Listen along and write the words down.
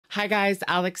Hi guys,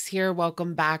 Alex here.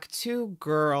 Welcome back to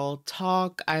Girl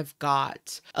Talk. I've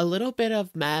got a little bit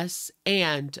of mess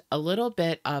and a little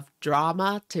bit of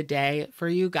drama today for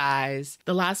you guys.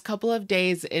 The last couple of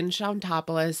days in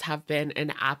Shantopolis have been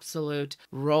an absolute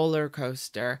roller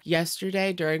coaster.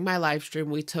 Yesterday during my live stream,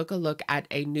 we took a look at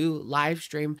a new live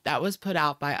stream that was put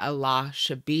out by Allah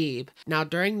Shabib. Now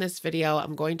during this video,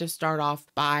 I'm going to start off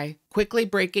by quickly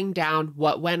breaking down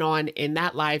what went on in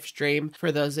that live stream for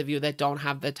those of you that don't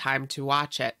have the time to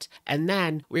watch it. And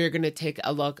then we're going to take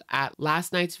a look at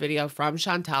last night's video from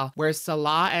Chantal, where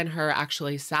Salah and her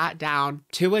actually sat down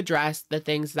to address the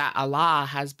things that Allah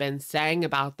has been saying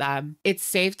about them. It's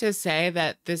safe to say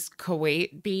that this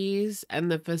Kuwait bees and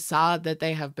the facade that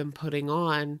they have been putting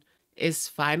on is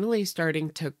finally starting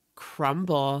to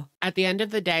crumble. At the end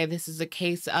of the day, this is a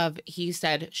case of he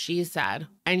said, she said,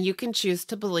 and you can choose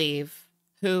to believe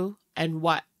who and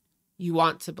what you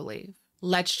want to believe.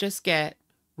 Let's just get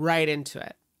right into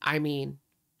it. I mean,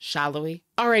 shall we?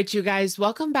 All right, you guys,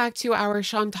 welcome back to our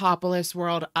Shantopolis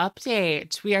World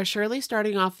update. We are surely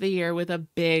starting off the year with a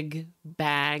big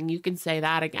bang. You can say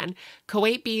that again.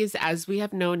 Kuwait Bees, as we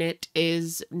have known it,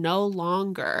 is no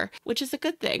longer, which is a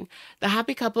good thing. The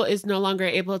happy couple is no longer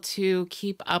able to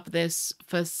keep up this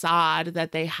facade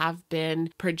that they have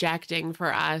been projecting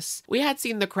for us. We had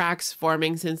seen the cracks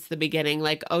forming since the beginning,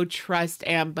 like, oh, trust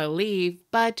and believe,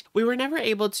 but we were never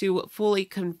able to fully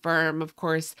confirm, of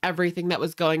course, everything that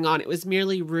was going on. It was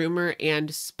merely rumor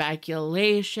and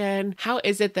speculation. How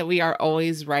is it that we are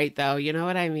always right, though? You know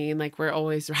what I mean? Like, we're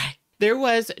always right. There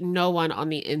was no one on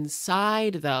the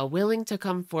inside, though, willing to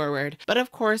come forward. But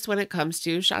of course, when it comes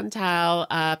to Chantal,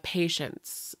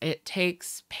 patience. It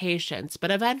takes patience.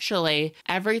 But eventually,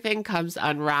 everything comes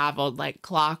unraveled like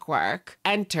clockwork.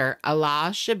 Enter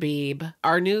Allah Shabib,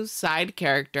 our new side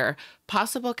character,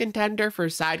 possible contender for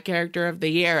side character of the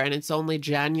year, and it's only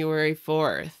January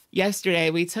 4th. Yesterday,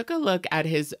 we took a look at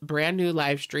his brand new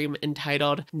live stream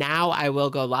entitled Now I Will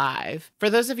Go Live. For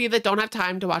those of you that don't have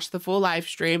time to watch the full live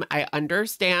stream, I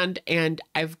understand and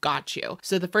I've got you.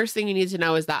 So the first thing you need to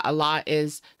know is that Allah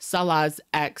is Salah's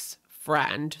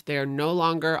ex-friend. They are no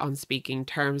longer on speaking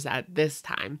terms at this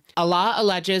time. Allah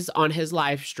alleges on his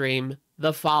live stream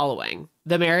the following.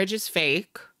 The marriage is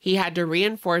fake. He had to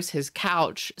reinforce his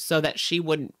couch so that she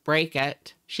wouldn't break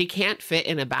it. She can't fit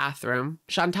in a bathroom.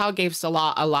 Chantal gave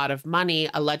Salah a lot of money,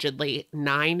 allegedly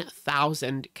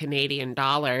 9,000 Canadian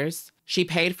dollars. She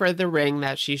paid for the ring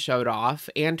that she showed off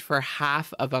and for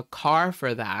half of a car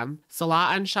for them. Salah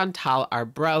and Chantal are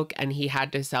broke and he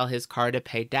had to sell his car to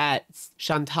pay debts.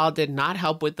 Chantal did not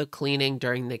help with the cleaning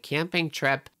during the camping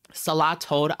trip. Salah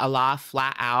told Allah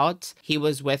flat out he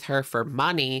was with her for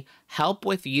money, help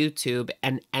with YouTube,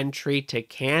 and entry to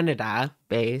Canada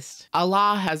based.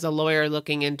 Allah has a lawyer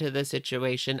looking into the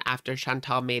situation after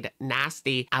Chantal made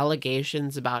nasty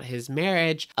allegations about his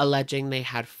marriage, alleging they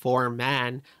had 4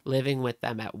 men living with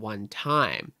them at one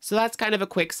time. So that's kind of a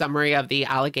quick summary of the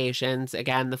allegations.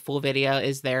 Again, the full video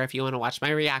is there if you want to watch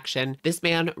my reaction. This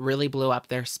man really blew up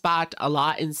their spot.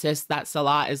 Allah insists that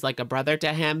Salah is like a brother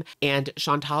to him, and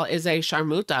Chantal is a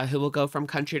sharmuta who will go from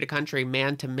country to country,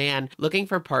 man to man, looking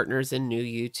for partners in new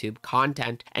YouTube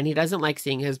content, and he doesn't like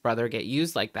seeing his brother get used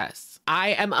like this. I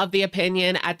am of the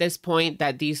opinion at this point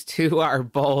that these two are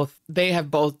they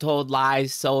have both told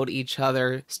lies, sold each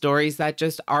other stories that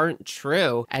just aren't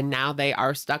true, and now they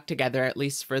are stuck together, at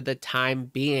least for the time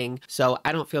being. So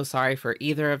I don't feel sorry for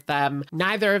either of them.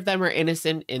 Neither of them are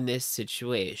innocent in this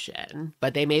situation,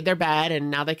 but they made their bed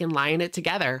and now they can lie in it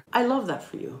together. I love that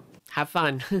for you. Have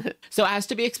fun. So as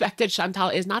to be expected, Chantal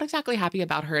is not exactly happy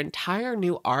about her entire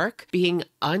new arc being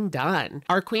undone.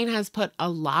 Our queen has put a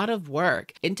lot of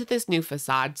work into this new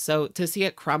facade, so to see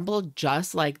it crumble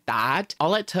just like that,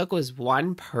 all it took was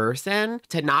one person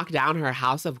to knock down her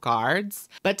house of cards.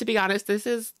 But to be honest, this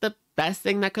is the best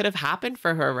thing that could have happened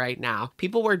for her right now.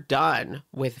 People were done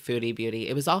with Foodie Beauty.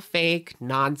 It was all fake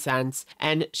nonsense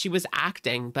and she was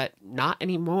acting, but not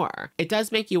anymore. It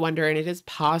does make you wonder, and it is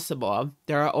possible.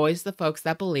 There are always the folks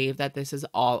that believe that this is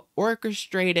all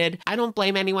orchestrated. I don't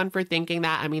blame anyone for thinking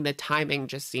that. I mean, the timing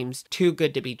just seems too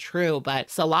good to be true, but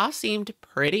Salah seemed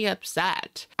pretty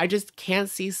upset. I just can't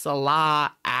see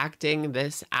Salah acting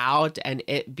this out and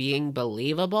it being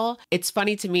believable. It's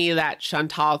funny to me that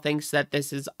Chantal thinks that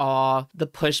this is all the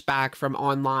pushback from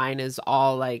online is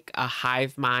all like a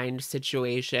hive mind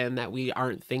situation that we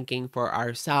aren't thinking for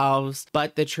ourselves.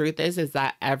 But the truth is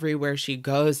that everywhere she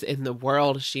goes in the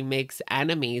world, she makes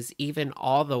enemies, even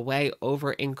all the way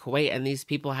over in Kuwait. And these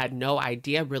people had no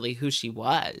idea really who she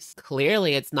was.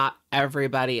 Clearly, it's not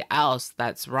everybody else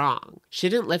that's wrong. She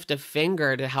didn't lift a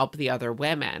finger to help the other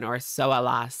women, or so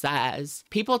Allah says.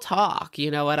 People talk,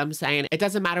 you know what I'm saying? It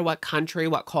doesn't matter what country,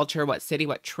 what culture, what city,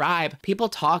 what tribe. People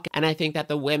talk, and I think that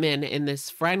the women in this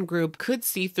friend group could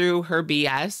see through her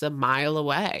BS a mile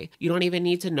away. You don't even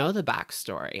need to know the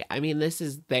backstory. I mean, this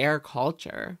is their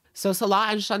culture. So Salah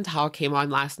and Chantal came on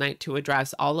last night to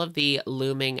address all of the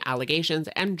looming allegations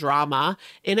and drama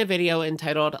in a video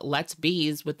entitled Let's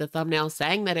Bees, with the thumbnail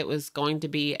saying that it was going to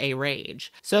be a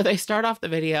rage. So they start off the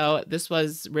video. This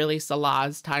was really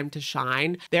Salah's time to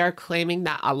shine. They're claiming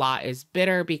that Allah is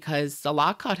bitter because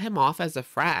Salah cut him off as a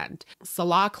friend.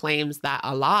 Salah claims that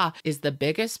Allah is the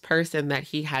biggest person that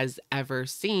he has ever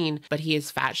seen, but he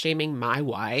is fat shaming my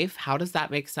wife. How does that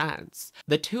make sense?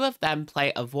 The two of them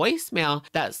play a voicemail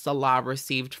that Salah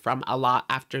received from Allah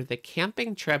after the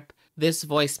camping trip. This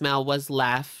voicemail was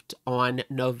left on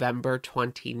November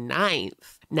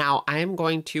 29th. Now, I'm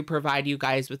going to provide you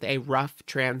guys with a rough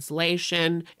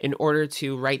translation. In order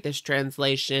to write this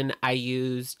translation, I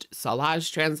used Salah's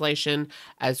translation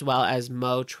as well as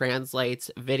Mo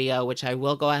Translate's video, which I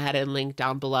will go ahead and link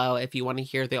down below if you want to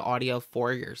hear the audio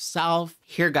for yourself.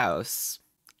 Here goes.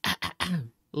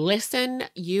 Listen,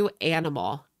 you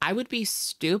animal. I would be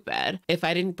stupid if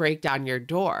I didn't break down your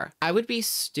door. I would be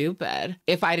stupid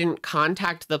if I didn't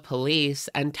contact the police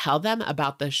and tell them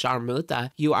about the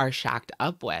sharmuta you are shacked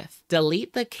up with.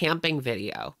 Delete the camping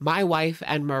video. My wife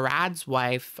and Murad's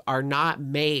wife are not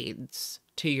maids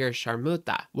to your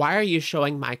sharmuta. Why are you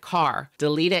showing my car?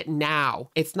 Delete it now.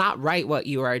 It's not right what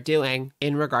you are doing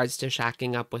in regards to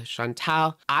shacking up with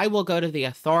Chantal. I will go to the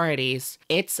authorities.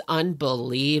 It's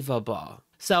unbelievable.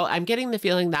 So I'm getting the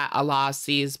feeling that Allah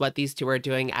sees what these two are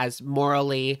doing as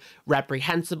morally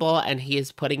reprehensible, and he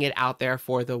is putting it out there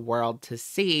for the world to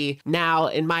see. Now,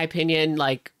 in my opinion,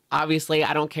 like, obviously,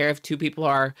 I don't care if two people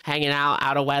are hanging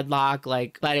out of wedlock,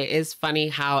 but it is funny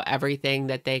how everything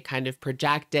that they kind of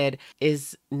projected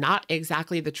is not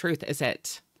exactly the truth, is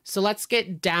it? So let's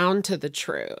get down to the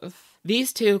truth.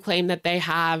 These two claim that they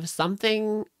have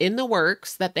something in the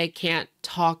works that they can't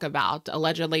talk about.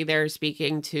 Allegedly, they're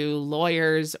speaking to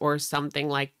lawyers or something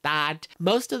like that.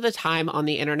 Most of the time on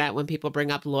the internet, when people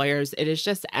bring up lawyers, it is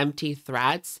just empty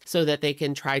threats so that they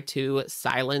can try to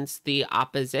silence the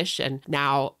opposition.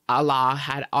 Now, Allah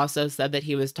had also said that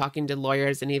he was talking to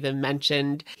lawyers and even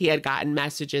mentioned he had gotten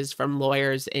messages from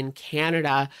lawyers in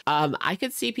Canada. I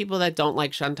could see people that don't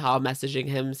like Chantal messaging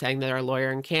him saying they're a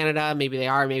lawyer in Canada. Maybe they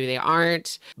are, maybe they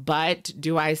aren't. But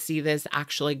do I see this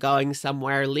actually going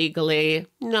somewhere legally?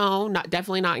 No,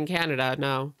 definitely not in Canada,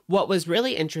 no. What was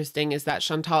really interesting is that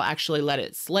Chantal actually let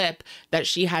it slip that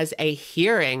she has a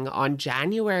hearing on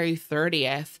January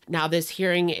 30th. Now, this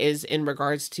hearing is in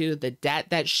regards to the debt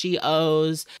that she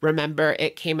owes. Remember,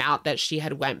 it came out that she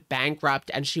had went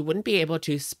bankrupt and she wouldn't be able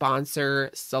to sponsor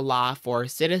Salah for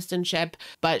citizenship,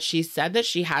 but she said that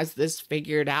she has this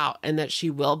figured out and that she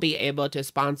will be able to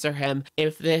sponsor him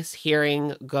if this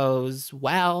hearing goes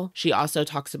well. She also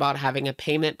talks about having a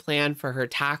payment plan for her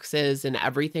taxes and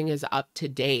everything is up to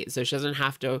date, so she doesn't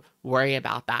have to worry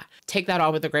about that. Take that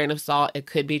all with a grain of salt. It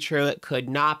could be true, it could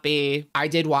not be. I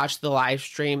did watch the live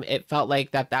stream. It felt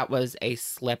like that was a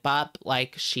slip up,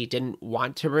 like she didn't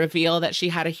want to reveal that she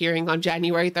had a hearing on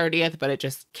January 30th, but it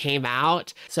just came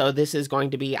out. So this is going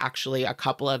to be actually a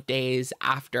couple of days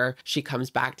after she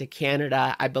comes back to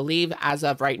Canada. I believe as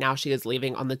of right now, she is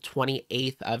leaving on the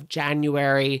 28th of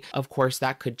January. Of course,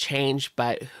 that could change,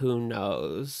 but who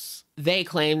knows? They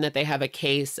claim that they have a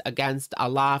case against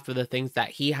Allah for the things that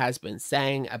he has been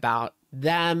saying about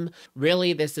them.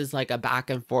 Really, this is like a back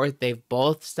and forth. They've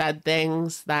both said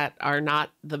things that are not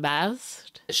the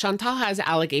best. Chantal has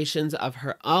allegations of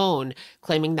her own,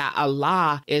 claiming that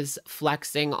Allah is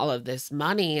flexing all of this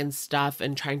money and stuff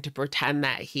and trying to pretend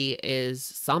that he is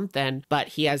something, but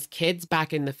he has kids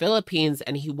back in the Philippines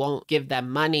and he won't give them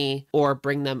money or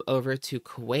bring them over to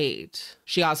Kuwait.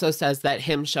 She also says that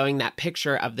him showing that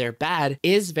picture of their bed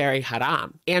is very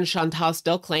haram. And Chantal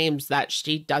still claims that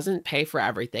she doesn't pay for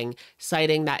everything,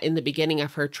 citing that in the beginning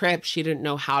of her trip, she didn't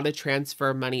know how to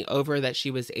transfer money over that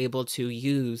she was able to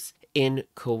use in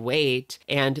Kuwait,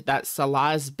 and that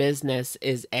Salah's business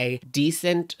is a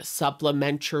decent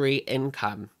supplementary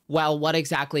income. Well, what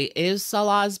exactly is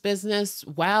Salah's business?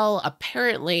 Well,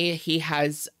 apparently he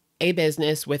has a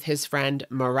business with his friend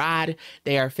Murad.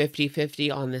 They are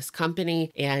 50-50 on this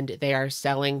company and they are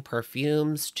selling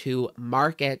perfumes to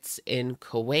markets in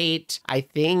Kuwait. I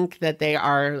think that they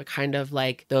are kind of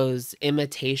like those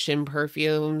imitation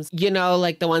perfumes, you know,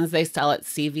 like the ones they sell at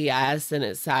CVS and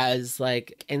it says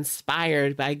like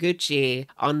inspired by Gucci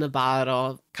on the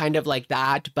bottle, kind of like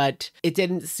that. But it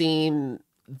didn't seem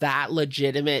that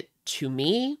legitimate to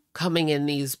me, coming in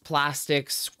these plastic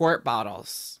squirt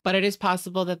bottles. But it is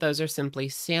possible that those are simply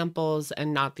samples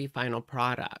and not the final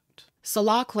product.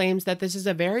 Salah claims that this is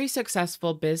a very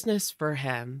successful business for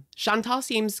him. Chantal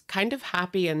seems kind of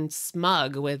happy and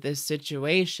smug with this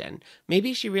situation.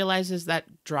 Maybe she realizes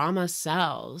that drama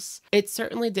sells. It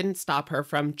certainly didn't stop her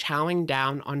from chowing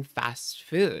down on fast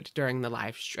food during the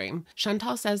live stream.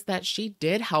 Chantal says that she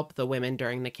did help the women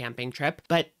during the camping trip,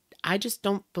 but I just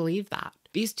don't believe that.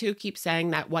 These two keep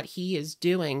saying that what he is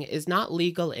doing is not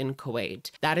legal in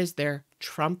Kuwait. That is their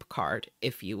trump card,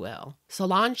 if you will.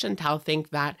 Salah and Chantal think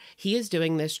that he is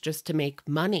doing this just to make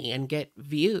money and get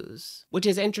views, which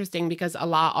is interesting because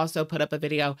Allah also put up a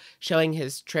video showing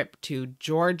his trip to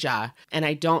Georgia, and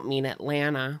I don't mean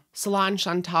Atlanta. Salah and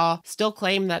Chantal still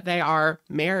claim that they are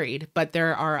married, but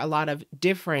there are a lot of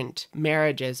different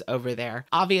marriages over there.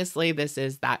 Obviously, this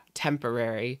is that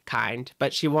temporary kind,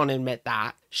 but she won't admit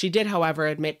that. She did, however,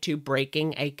 admit to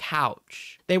breaking a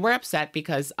couch. They were upset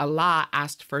because Allah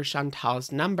asked for Chantal's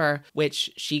number,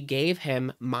 which she gave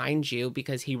him, mind you,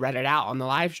 because he read it out on the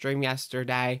live stream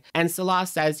yesterday. And Salah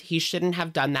says he shouldn't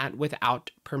have done that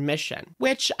without permission,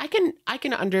 which I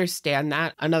can understand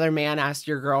that. Another man asked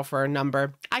your girl for a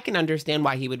number. I can understand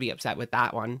why he would be upset with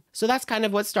that one. So that's kind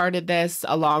of what started this,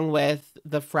 along with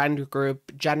the friend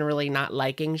group generally not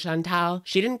liking Chantal.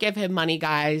 She didn't give him money,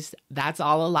 guys. That's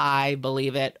all a lie.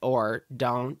 Believe it or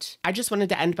don't. I just wanted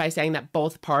to end by saying that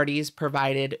both parties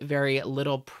provided very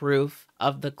little proof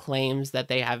of the claims that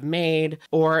they have made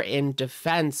or in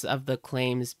defense of the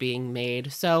claims being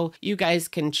made. So you guys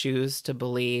can choose to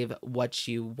believe what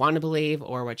you want to believe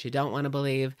or what you don't want to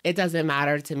believe. It doesn't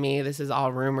matter to me. This is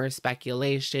all rumor,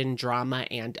 speculation, drama,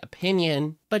 and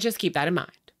opinion, but just keep that in mind.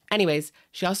 Anyways,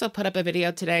 she also put up a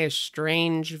video today, a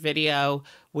strange video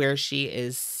where she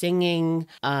is singing.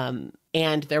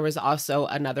 And there was also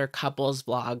another couples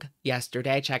vlog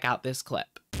yesterday. Check out this clip.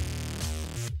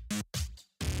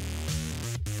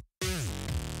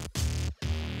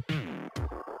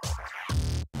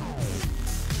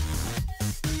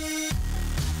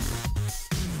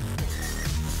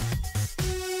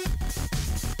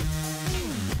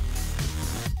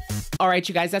 All right,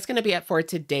 you guys, that's going to be it for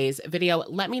today's video.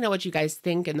 Let me know what you guys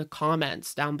think in the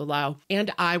comments down below.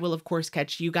 And I will, of course,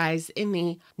 catch you guys in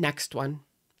the next one.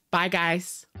 Bye,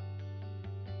 guys.